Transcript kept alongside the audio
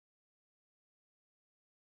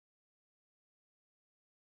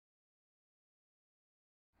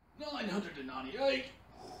998,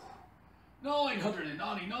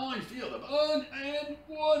 999, feel the burn, and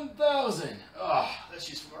 1,000. Ah, that's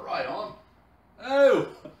just for my right arm. Oh,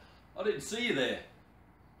 I didn't see you there.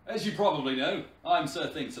 As you probably know, I'm Sir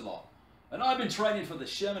Thinks-A-Lot, and I've been training for the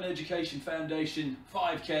Sherman Education Foundation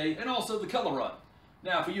 5K and also the Color Run.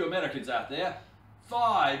 Now, for you Americans out there,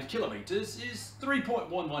 5 kilometers is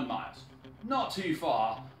 3.11 miles. Not too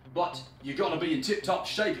far, but you got to be in tip-top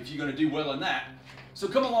shape if you're going to do well in that. So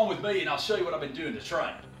come along with me and I'll show you what I've been doing to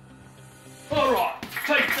train. Alright,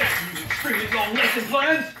 take that, you extremely long lesson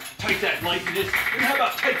plans. Take that laziness, and how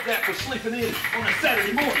about take that for sleeping in on a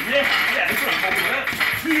Saturday morning, yeah? Yeah, that's what I'm talking about.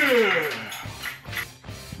 Yeah!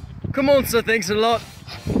 Come on, Sir Thinks-A-Lot.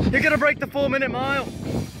 You're gonna break the 4-minute mile.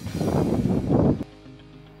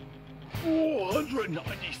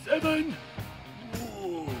 497.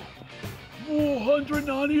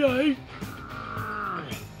 498.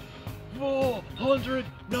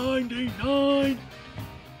 499.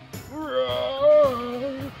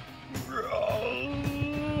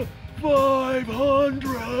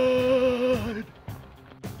 500.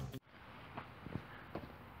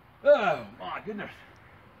 Oh my goodness.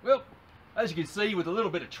 Well, as you can see, with a little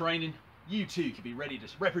bit of training, you too can be ready to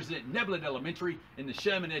represent Neblett Elementary in the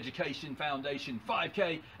Sherman Education Foundation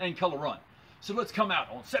 5K and Color Run. So let's come out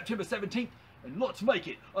on September 17th and let's make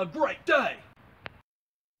it a great day.